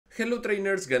Hello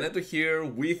trainers, Ganeto here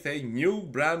with a new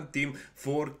brand team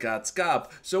for Catch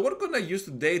Cup. So we're gonna use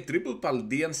today triple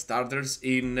Paldean starters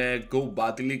in Go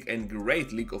Battle League and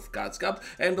Great League of Catch Cup,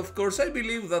 and of course I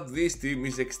believe that this team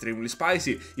is extremely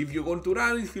spicy. If you want to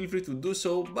run it, feel free to do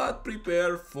so, but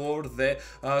prepare for the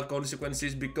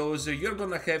consequences, because you're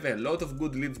gonna have a lot of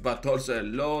good leads but also a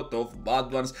lot of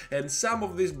bad ones, and some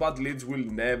of these bad leads will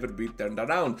never be turned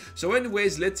around. So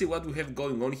anyways, let's see what we have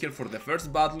going on here for the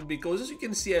first battle, because as you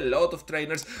can see, a lot of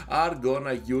trainers are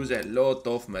gonna use a lot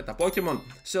of meta Pokemon.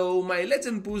 So my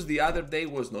legend push the other day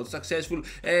was not successful,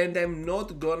 and I'm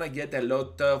not gonna get a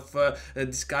lot of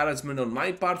discouragement on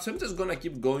my part, so I'm just gonna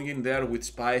keep going in there with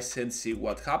Spice and see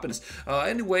what happens.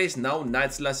 Anyways, now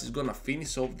Night Slash is gonna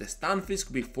finish off the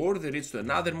Stunfisk before they reach to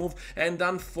another move, and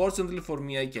unfortunately for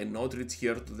me I cannot reach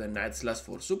here to the Night Slash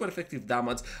for super effective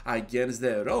damage against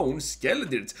their own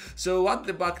Skeledritch. So at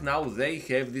the back now they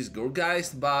have this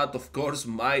Gorgeist, but of course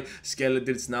my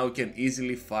Skeledritch now can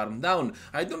easily farm down.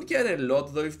 I don't care a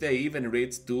lot though if they even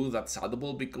reach to that Shadow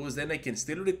Ball, because then I can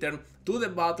still return to the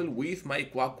battle with my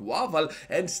Quaquaval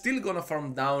and still gonna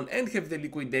farm down and have the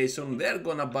liquidation. They're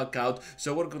gonna back out,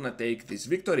 so we're gonna take this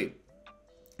victory.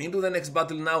 Into the next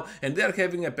battle now, and they are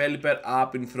having a Pelipper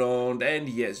up in front, and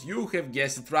yes, you have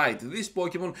guessed it right, this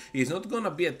Pokemon is not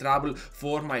gonna be a trouble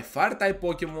for my Fire-type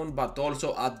Pokemon, but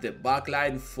also at the back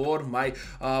line for my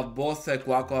both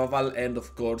Quaquaval and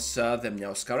of course the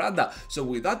Meowscarada. So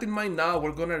with that in mind now,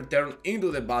 we're gonna return into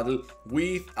the battle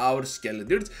with our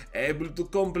Skeledritch, able to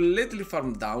completely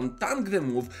farm down, tank the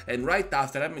move, and right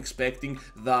after I'm expecting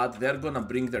that they're gonna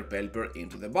bring their Pelipper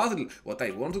into the battle. What I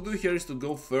want to do here is to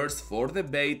go first for the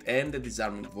bait and the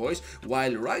Disarming Voice,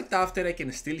 while right after I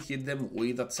can still hit them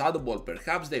with that Shadow Ball.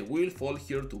 Perhaps they will fall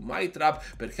here to my trap,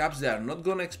 perhaps they are not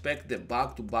gonna expect the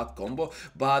back-to-back combo,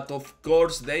 but of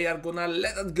course they are gonna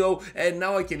let it go, and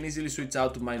now I can easily switch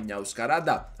out to my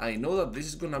Meowscarada. I know that this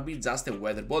is gonna be just a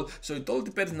Weather Ball, so it all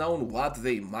depends now on what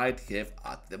they might have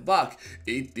at the back.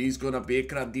 It is gonna be a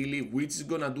Cradily, which is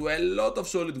gonna do a lot of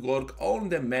solid work on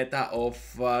the meta of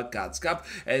Catch Cup,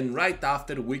 and right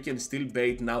after we can still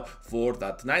bait now for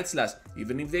that Night Slash.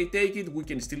 Even if they take it, we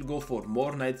can still go for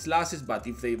more Night Slashes, but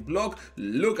if they block,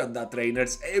 look at that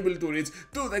trainers able to reach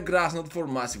to the grass knot for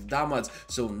massive damage.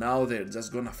 So now they're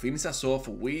just gonna finish us off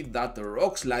with that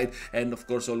Rock Slide, and of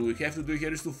course all we have to do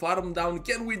here is to farm down.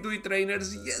 Can we do it,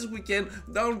 trainers? Yes, we can.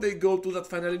 Down they go to that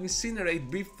final Incinerate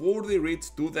before they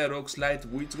reach to the Rock Slide,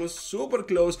 which was super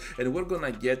close, and we're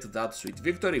gonna get that sweet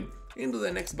victory. Into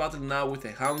the next battle now with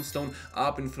a Houndstone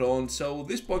up in front. So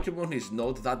this Pokemon is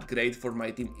not that great for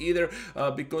my team either,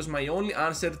 because my only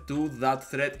answer to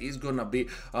that threat is gonna be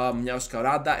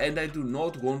Meowscarada, and I do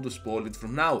not want to spoil it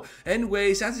from now.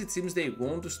 Anyways, as it seems they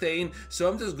want to stay in, so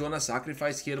I'm just gonna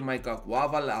sacrifice here my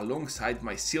Quaquaval alongside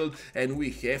my shield, and we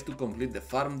have to complete the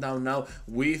farm down now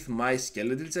with my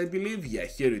Skeledritch, I believe. Yeah,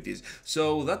 here it is.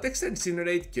 So that extra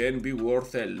Incinerate can be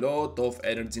worth a lot of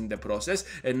energy in the process,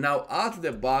 and now at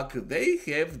the back they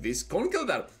have this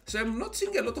Conkeldurr. So I'm not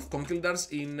seeing a lot of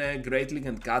Conkeldurrs in Great League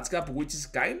and Catch Cup, which is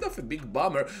kind of a big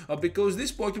bummer, because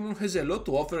this Pokemon has a lot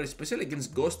to offer, especially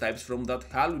against ghost types from that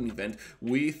Halloween event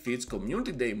with its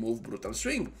Community Day move Brutal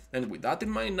Swing. And with that in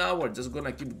mind now, we're just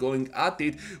gonna keep going at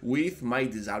it with my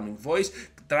Disarming Voice,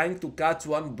 trying to catch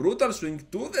one Brutal Swing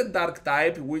to the Dark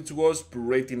type, which was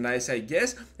pretty nice, I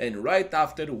guess. And right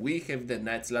after we have the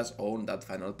Night Slash on that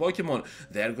final Pokemon.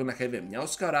 They're gonna have a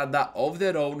Meowscarada of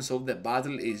their own, so the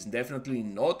battle is definitely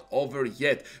not over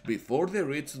yet. Before they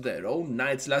reach to their own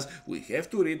Night Slash, we have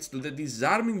to reach to the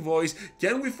Disarming Voice.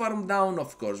 Can we farm down?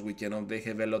 Of course we cannot, they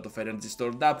have a lot of energy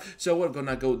stored up, so we're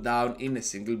gonna go down in a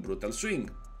single Brutal Swing.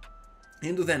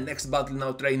 Into the next battle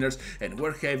now, trainers, and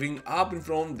we're having up in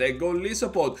front the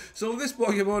Golisopod. So this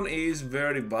Pokemon is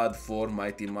very bad for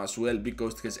my team as well,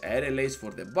 because it has RLAs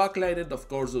for the backline, and of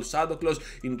course those Shadow Claws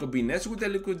in combination with the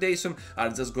Liquidation are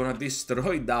just gonna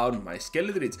destroy down my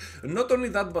Skeledritch. Not only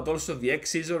that, but also the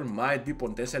X-Scissor might be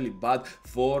potentially bad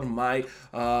for my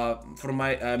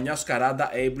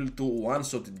Meowscarada, able to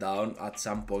one-shot it down at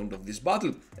some point of this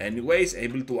battle. Anyways,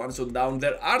 able to one-shot down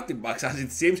their Artifacts, as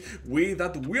it seems, with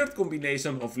that weird combination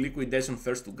of Liquidation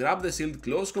first to grab the shield,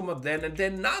 close combat then, and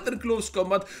then another close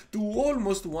combat to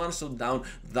almost one-shot down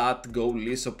that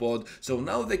Golisopod. So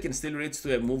now they can still reach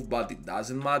to a move, but it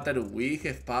doesn't matter. We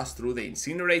have passed through the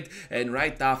Incinerate, and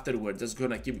right after we're just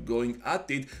gonna keep going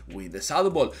at it with the Shadow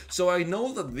Ball. So I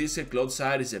know that this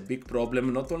Clodsire is a big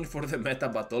problem, not only for the meta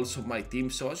but also my team.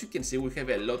 So as you can see, we have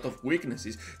a lot of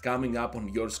weaknesses coming up on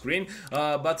your screen,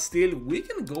 but still we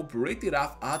can go pretty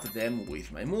rough at them with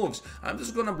my moves. I'm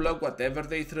just gonna block whatever whatever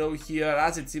they throw here,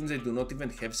 as it seems they do not even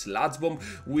have Sludge Bomb,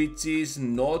 which is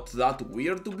not that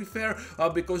weird to be fair,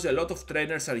 because a lot of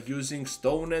trainers are using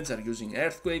Stone Edge, are using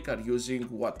Earthquake, are using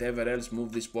whatever else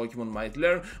move this Pokemon might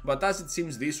learn, but as it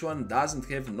seems this one doesn't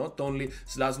have not only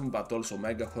Sludge Bomb but also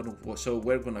Mega Horn, so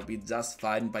we're gonna be just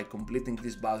fine by completing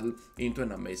this battle into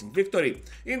an amazing victory.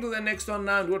 Into the next one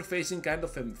now, and we're facing kind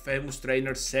of a famous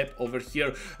trainer, Sep, over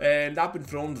here, and up in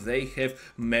front they have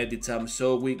Medicham,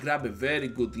 so we grab a very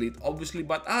good lead obviously,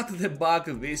 but at the back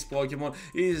this Pokemon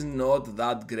is not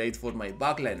that great for my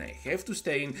backline. I have to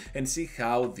stay in and see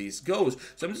how this goes,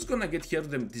 so I'm just gonna get here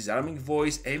the Disarming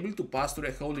Voice, able to pass through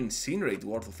a whole Incinerate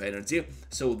worth of energy,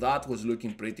 so that was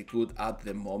looking pretty good at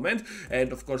the moment.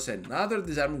 And of course another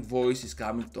Disarming Voice is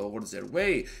coming towards their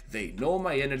way. They know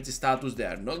my energy status, they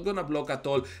are not gonna block at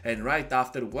all, and right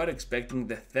after we're expecting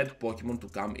the third Pokemon to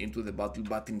come into the battle,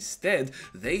 but instead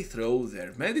they throw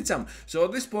their Medicham. So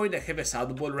at this point I have a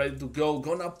Shadow Ball ready to go,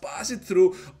 gonna pass it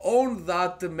through on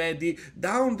that Medi,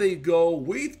 down they go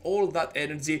with all that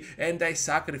energy, and I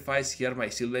sacrifice here my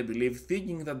shield, I believe,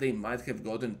 thinking that they might have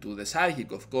gotten to the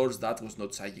Psychic. Of course that was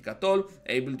not Psychic at all,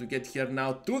 able to get here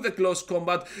now to the close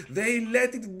combat, they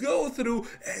let it go through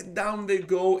and down they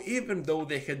go, even though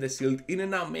they had the shield, in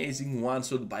an amazing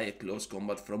one-shot by a close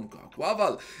combat from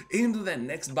Quaquaval. Into the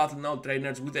next battle now,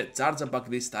 trainers, with a Chargeback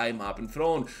this time up in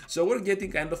front, so we're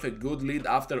getting kind of a good lead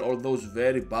after all those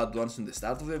very bad ones in the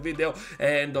start of the video,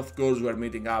 and of course we're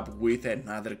meeting up with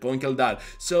another Conkeldurr.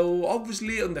 So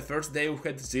obviously on the first day we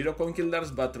had 0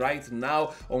 Conkeldurrs, but right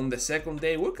now on the second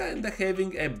day we're kinda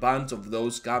having a bunch of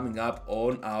those coming up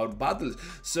on our battles.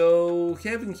 So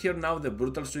having here now the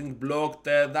Brutal Swing blocked,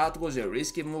 that was a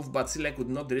risky move, but still I could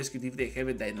not risk it if they have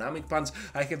a Dynamic Punch.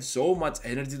 I have so much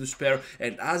energy to spare,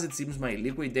 and as it seems my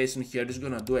Liquidation here is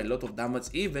gonna do a lot of damage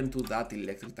even to that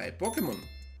Electric type Pokemon.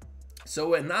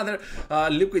 So another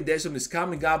Liquidation is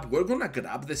coming up, we're gonna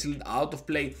grab the shield out of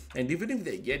play, and even if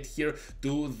they get here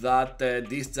to that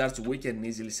discharge, we can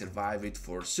easily survive it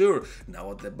for sure.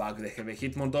 Now at the back they have a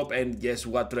Hitmontop, and guess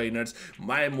what, trainers,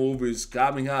 my move is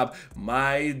coming up,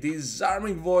 my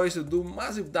Disarming Voice to do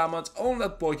massive damage on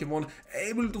that Pokemon,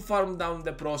 able to farm down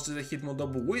the process, the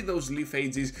Hitmontop with those Leaf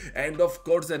Ages, and of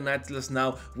course the Nightless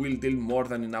now will deal more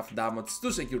than enough damage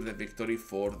to secure the victory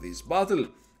for this battle.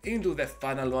 Into the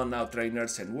final one now,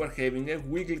 trainers, and we're having a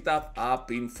Wigglytuff up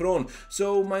in front.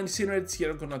 So my Incinerates here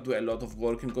are gonna do a lot of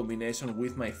work in combination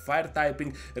with my Fire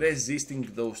typing, resisting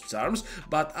those charms,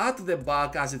 but at the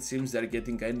back, as it seems, they're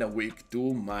getting kinda weak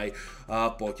to my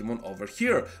Pokemon over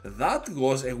here. That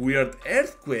was a weird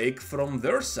Earthquake from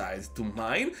their side to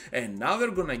mine, and now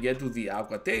they're gonna get to the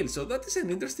Aqua Tail. So that is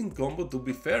an interesting combo, to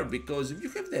be fair, because if you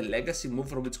have the Legacy move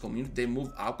from its community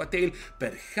move Aqua Tail,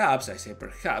 perhaps, I say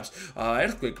perhaps,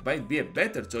 Earthquake might be a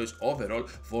better choice overall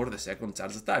for the second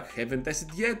charge attack. Haven't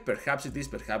tested yet, perhaps it is,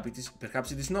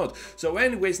 perhaps it is not. So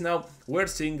anyways, now we're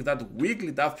seeing that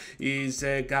Wigglytuff is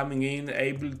coming in,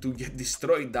 able to get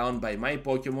destroyed down by my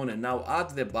Pokemon, and now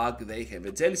at the back they have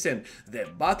a Jellicent. The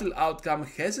battle outcome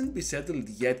hasn't been settled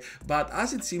yet, but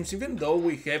as it seems, even though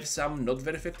we have some not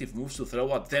very effective moves to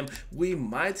throw at them, we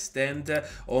might stand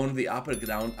on the upper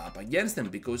ground up against them,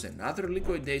 because another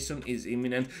Liquidation is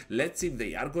imminent. Let's see if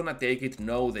they are gonna take it.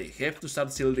 No, they have to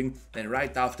start shielding, and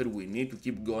right after we need to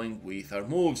keep going with our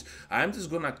moves. I'm just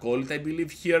gonna call it, I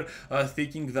believe here,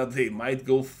 thinking that they might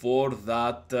go for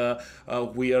that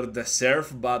weird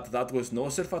Surf, but that was no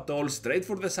Surf at all, straight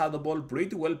for the Shadow Ball,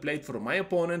 pretty well played for my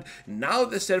opponent. Now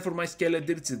the Surf for my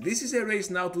Skeledirge. This is a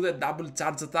race now to the double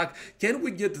charge attack. Can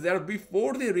we get there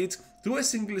before they reach to a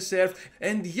single Surf?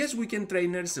 And yes, we can,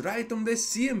 trainers, right on the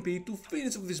CMP to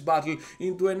finish off this battle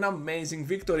into an amazing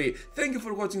victory. Thank you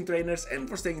for watching, trainers, and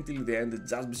for staying till the end.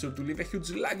 Just be sure to leave a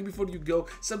huge like before you go,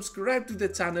 subscribe to the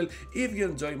channel if you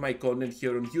enjoy my content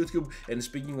here on YouTube, and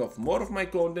speaking of more of my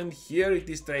content, here it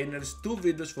is, trainers, 2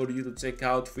 videos for you to check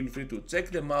out. Feel free to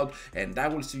check them out, and I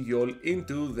will see you all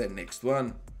into the next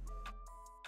one.